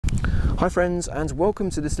Hi friends, and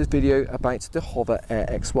welcome to this video about the Hover Air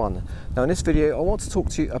X1. Now in this video I want to talk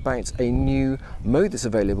to you about a new mode that's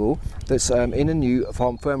available that's in a new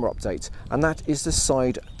firmware update, and that is the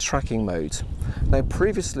side tracking mode. Now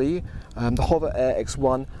previously the Hover Air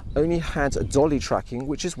X1 only had dolly tracking,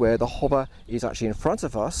 which is where the hover is actually in front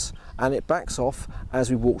of us and it backs off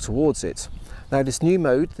as we walk towards it. Now this new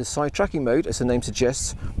mode, the side tracking mode, as the name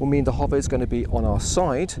suggests, will mean the hover is going to be on our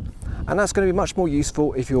side, and that's going to be much more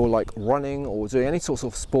useful if you're like running or doing any sorts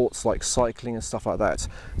of sports like cycling and stuff like that.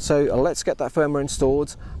 So let's get that firmware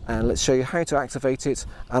installed and let's show you how to activate it,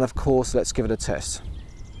 and of course let's give it a test.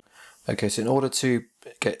 Okay, so in order to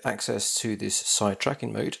get access to this side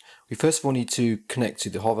tracking mode, we first of all need to connect to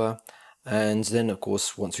the hover, and then of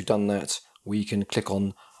course once we've done that we can click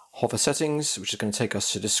on hover settings, which is going to take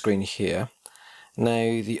us to the screen here.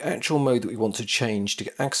 Now the actual mode that we want to change to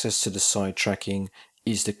get access to the side tracking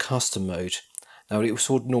is the custom mode. Now it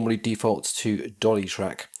will normally default to dolly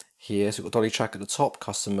track here, so we've got dolly track at the top,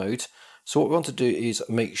 custom mode. So what we want to do is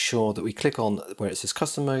make sure that we click on where it says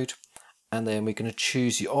custom mode, and then we're going to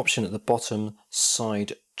choose the option at the bottom,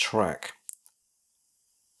 side track.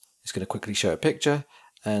 It's going to quickly show a picture,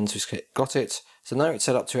 and so we've got it. So now it's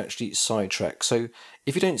set up to actually side track. So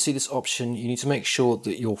if you don't see this option, you need to make sure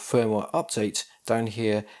that your firmware update down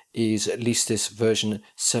here is at least this version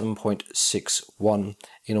 7.61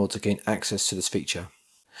 in order to gain access to this feature.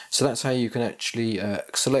 So that's how you can actually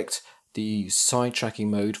select the side tracking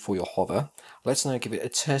mode for your hover. Let's now give it a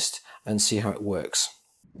test and see how it works.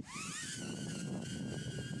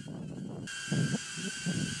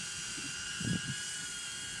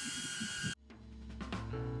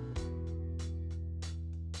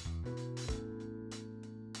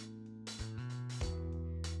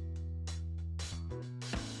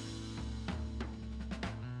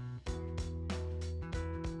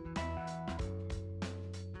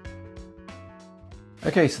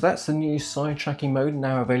 Okay, so that's the new side tracking mode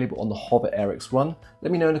now available on the Hover Air X1.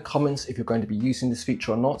 Let me know in the comments if you're going to be using this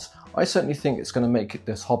feature or not. I certainly think it's going to make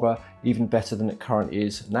this hover even better than it currently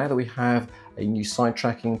is, now that we have a new side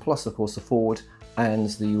tracking, plus of course the forward and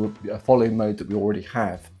the follow mode that we already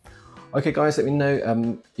have. Okay guys, let me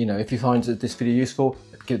know, if you find this video useful,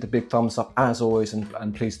 give it a big thumbs up as always,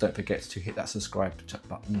 and please don't forget to hit that subscribe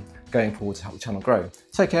button going forward to help the channel grow.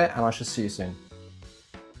 Take care, and I shall see you soon.